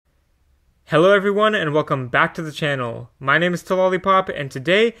Hello everyone and welcome back to the channel. My name is Lollipop and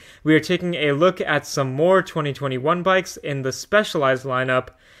today we are taking a look at some more 2021 bikes in the Specialized lineup,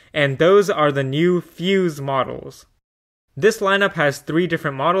 and those are the new Fuse models. This lineup has 3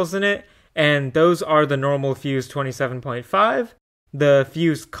 different models in it, and those are the normal Fuse 27.5, the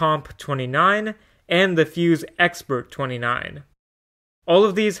Fuse Comp 29, and the Fuse Expert 29. All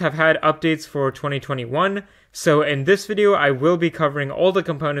of these have had updates for 2021, so in this video I will be covering all the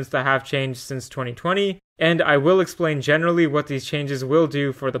components that have changed since 2020, and I will explain generally what these changes will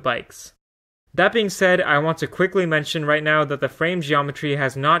do for the bikes. That being said, I want to quickly mention right now that the frame geometry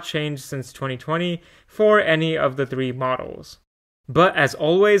has not changed since 2020 for any of the 3 models. But as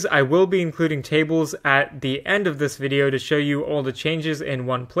always, I will be including tables at the end of this video to show you all the changes in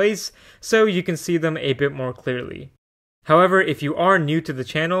one place, so you can see them a bit more clearly. However, if you are new to the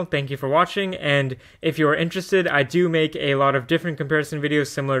channel, thank you for watching, and if you are interested, I do make a lot of different comparison videos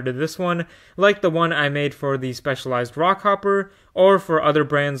similar to this one, like the one I made for the Specialized Rockhopper, or for other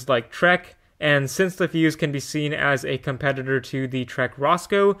brands like Trek, and since the Fuse can be seen as a competitor to the Trek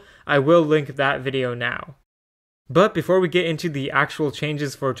Roscoe, I will link that video now. But before we get into the actual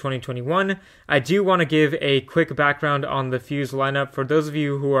changes for 2021, I do want to give a quick background on the Fuse lineup for those of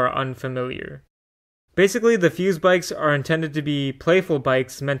you who are unfamiliar. Basically, the Fuse bikes are intended to be playful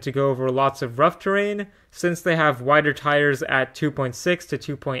bikes meant to go over lots of rough terrain, since they have wider tires at 2.6 to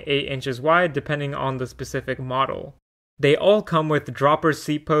 2.8 inches wide depending on the specific model. They all come with dropper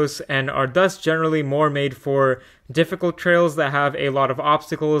seat posts and are thus generally more made for difficult trails that have a lot of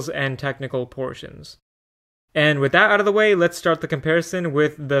obstacles and technical portions. And with that out of the way, let's start the comparison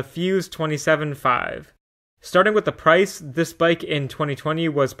with the Fuse 27.5. Starting with the price, this bike in 2020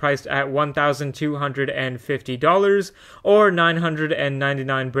 was priced at $1,250 or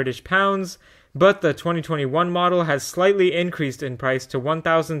 999 British pounds, but the 2021 model has slightly increased in price to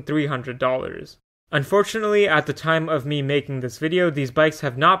 $1,300. Unfortunately, at the time of me making this video, these bikes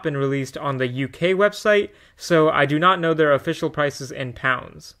have not been released on the UK website, so I do not know their official prices in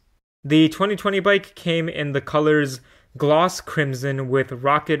pounds. The 2020 bike came in the colors Gloss Crimson with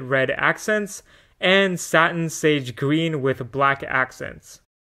Rocket Red accents, and Satin Sage Green with black accents.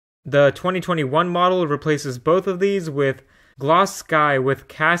 The 2021 model replaces both of these with Gloss Sky with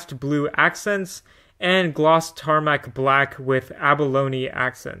Cast Blue accents and Gloss Tarmac Black with Abalone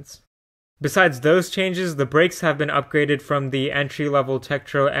accents. Besides those changes, the brakes have been upgraded from the entry-level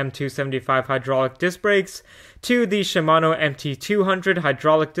Tektro M275 hydraulic disc brakes to the Shimano MT200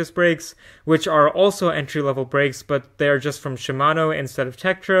 hydraulic disc brakes, which are also entry-level brakes, but they are just from Shimano instead of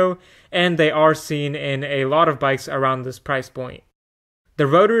Tektro, and they are seen in a lot of bikes around this price point. The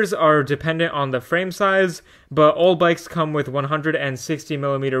rotors are dependent on the frame size, but all bikes come with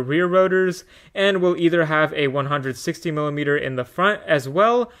 160mm rear rotors, and will either have a 160mm in the front as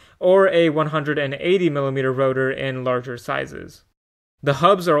well, or a 180mm rotor in larger sizes. The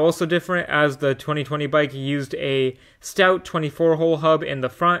hubs are also different, as the 2020 bike used a stout 24-hole hub in the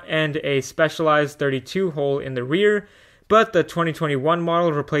front and a specialized 32-hole in the rear, but the 2021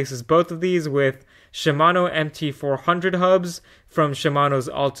 model replaces both of these with Shimano MT400 hubs from Shimano's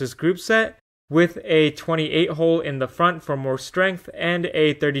Altus group set, with a 28-hole in the front for more strength and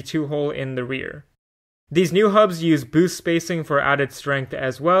a 32-hole in the rear. These new hubs use boost spacing for added strength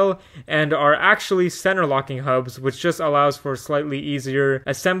as well, and are actually center locking hubs, which just allows for slightly easier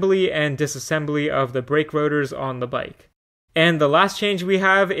assembly and disassembly of the brake rotors on the bike. And the last change we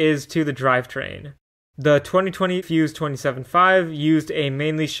have is to the drivetrain. The 2020 Fuse 27.5 used a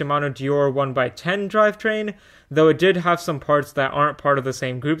mainly Shimano Dior 1x10 drivetrain, though it did have some parts that aren't part of the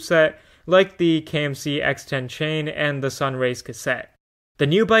same group set, like the KMC X10 chain and the Sunrace cassette. The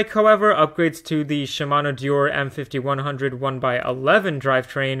new bike, however, upgrades to the Shimano Dior M5100 1x11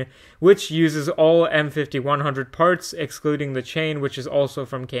 drivetrain, which uses all M5100 parts, excluding the chain, which is also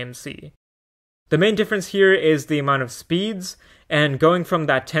from KMC. The main difference here is the amount of speeds, and going from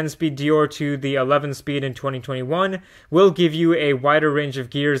that 10-speed Dior to the 11-speed in 2021 will give you a wider range of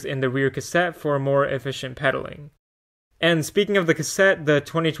gears in the rear cassette for more efficient pedaling. And speaking of the cassette, the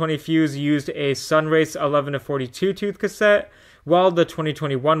 2020 Fuse used a Sunrace 11-42 tooth cassette, while the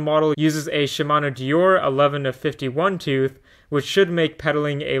 2021 model uses a Shimano Dior 11-51 tooth, which should make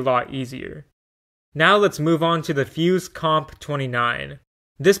pedaling a lot easier. Now let's move on to the Fuse Comp 29.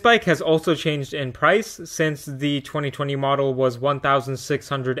 This bike has also changed in price, since the 2020 model was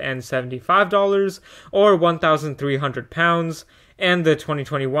 $1,675 or 1,300 pounds, and the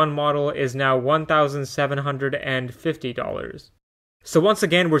 2021 model is now $1,750. So once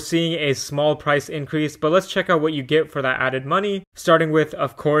again, we're seeing a small price increase, but let's check out what you get for that added money, starting with,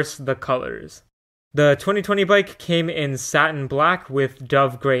 of course, the colors. The 2020 bike came in satin black with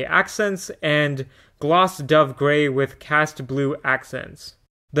dove gray accents and gloss dove gray with cast blue accents.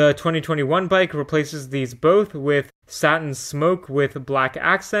 The 2021 bike replaces these both with satin smoke with black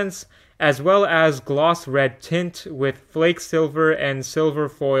accents, as well as gloss red tint with flake silver and silver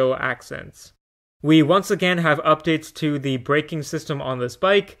foil accents. We once again have updates to the braking system on this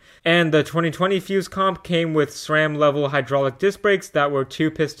bike, and the 2020 Fuse Comp came with SRAM level hydraulic disc brakes that were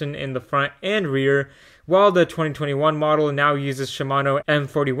 2-piston in the front and rear, while the 2021 model now uses Shimano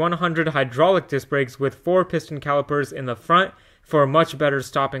M4100 hydraulic disc brakes with 4-piston calipers in the front for much better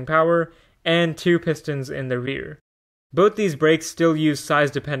stopping power, and 2 pistons in the rear. Both these brakes still use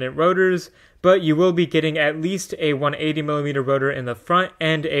size-dependent rotors, but you will be getting at least a 180mm rotor in the front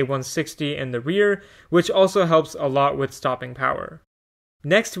and a 160 in the rear, which also helps a lot with stopping power.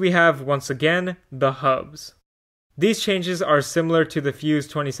 Next we have, once again, the hubs. These changes are similar to the Fuse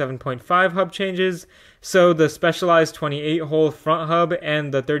 27.5 hub changes, so the specialized 28-hole front hub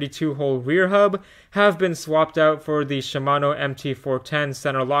and the 32-hole rear hub have been swapped out for the Shimano MT410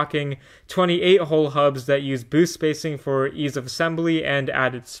 center locking 28-hole hubs that use boost spacing for ease of assembly and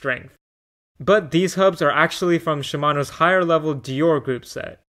added strength. But these hubs are actually from Shimano's higher level Dior group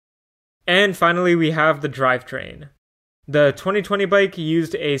set. And finally we have the drivetrain. The 2020 bike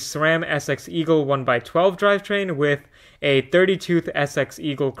used a SRAM SX Eagle 1x12 drivetrain with a 30-tooth SX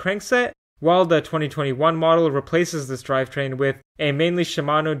Eagle crankset, while the 2021 model replaces this drivetrain with a mainly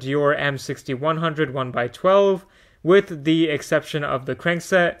Shimano Dior M6100 1x12, with the exception of the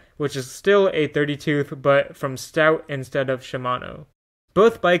crankset, which is still a 30-tooth but from Stout instead of Shimano.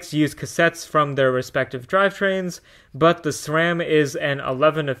 Both bikes use cassettes from their respective drivetrains, but the SRAM is an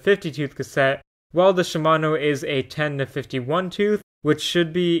 11-50 tooth cassette, while the Shimano is a 10-51 tooth, which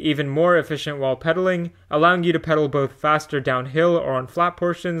should be even more efficient while pedaling, allowing you to pedal both faster downhill or on flat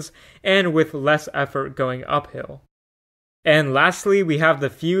portions, and with less effort going uphill. And lastly, we have the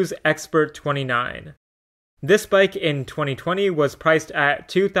Fuse Expert 29. This bike in 2020 was priced at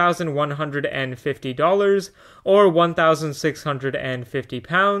 $2,150 or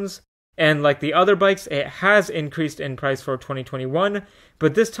 £1,650, and like the other bikes, it has increased in price for 2021,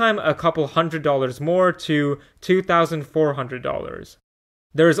 but this time a couple $100 more to $2,400.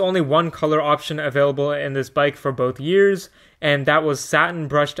 There is only one color option available in this bike for both years, and that was satin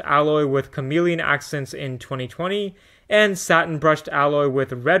brushed alloy with chameleon accents in 2020, and satin brushed alloy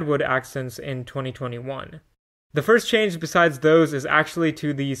with redwood accents in 2021. The first change besides those is actually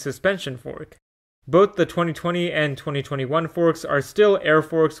to the suspension fork. Both the 2020 and 2021 forks are still air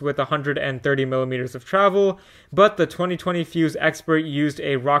forks with 130mm of travel, but the 2020 Fuse Expert used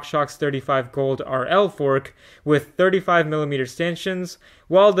a RockShox 35 Gold RL fork with 35mm stanchions,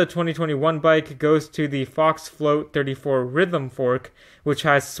 while the 2021 bike goes to the Fox Float 34 Rhythm fork, which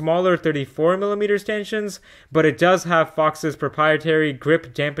has smaller 34mm stanchions, but it does have Fox's proprietary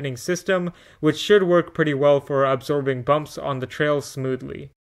grip dampening system, which should work pretty well for absorbing bumps on the trail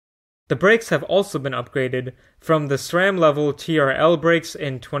smoothly. The brakes have also been upgraded from the SRAM level TRL brakes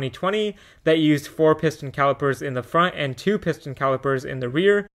in 2020 that used 4-piston calipers in the front and 2-piston calipers in the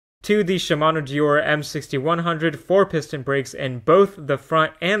rear, to the Shimano Dior M6100 4-piston brakes in both the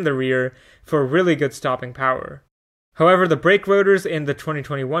front and the rear for really good stopping power. However, the brake rotors in the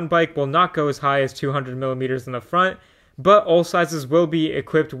 2021 bike will not go as high as 200mm in the front, but all sizes will be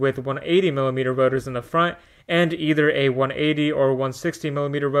equipped with 180mm rotors in the front and either a 180 or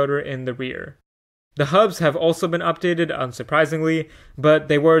 160mm rotor in the rear. The hubs have also been updated, unsurprisingly, but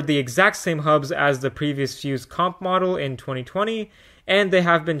they were the exact same hubs as the previous Fuse Comp model in 2020, and they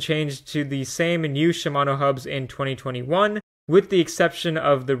have been changed to the same new Shimano hubs in 2021, with the exception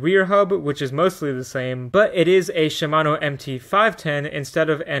of the rear hub, which is mostly the same, but it is a Shimano MT510 instead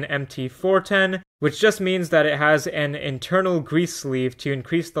of an MT410, which just means that it has an internal grease sleeve to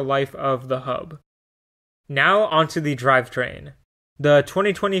increase the life of the hub. Now onto the drivetrain. The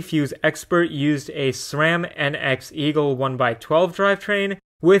 2020 Fuse Expert used a SRAM NX Eagle 1x12 drivetrain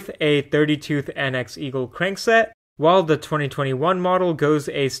with a 30-tooth NX Eagle crankset, while the 2021 model goes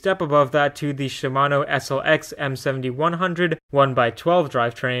a step above that to the Shimano SLX M7100 1x12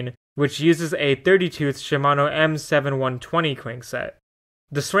 drivetrain, which uses a 30-tooth Shimano M7120 crankset.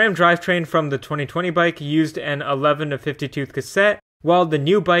 The SRAM drivetrain from the 2020 bike used an 11-50 tooth cassette, while the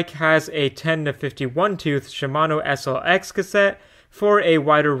new bike has a 10-51 tooth Shimano SLX cassette for a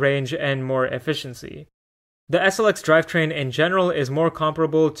wider range and more efficiency. The SLX drivetrain in general is more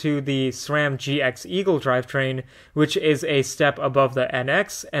comparable to the SRAM GX Eagle drivetrain, which is a step above the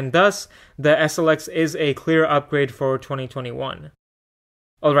NX, and thus the SLX is a clear upgrade for 2021.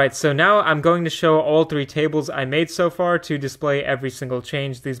 Alright, so now I'm going to show all 3 tables I made so far to display every single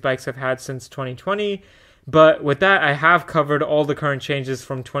change these bikes have had since 2020. But with that, I have covered all the current changes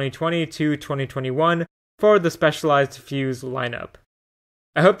from 2020 to 2021 for the Specialized Fuse lineup.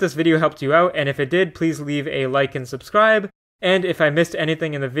 I hope this video helped you out, and if it did, please leave a like and subscribe. And if I missed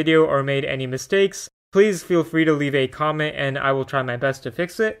anything in the video or made any mistakes, please feel free to leave a comment and I will try my best to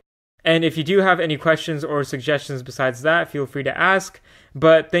fix it. And if you do have any questions or suggestions besides that, feel free to ask.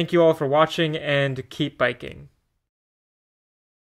 But thank you all for watching and keep biking.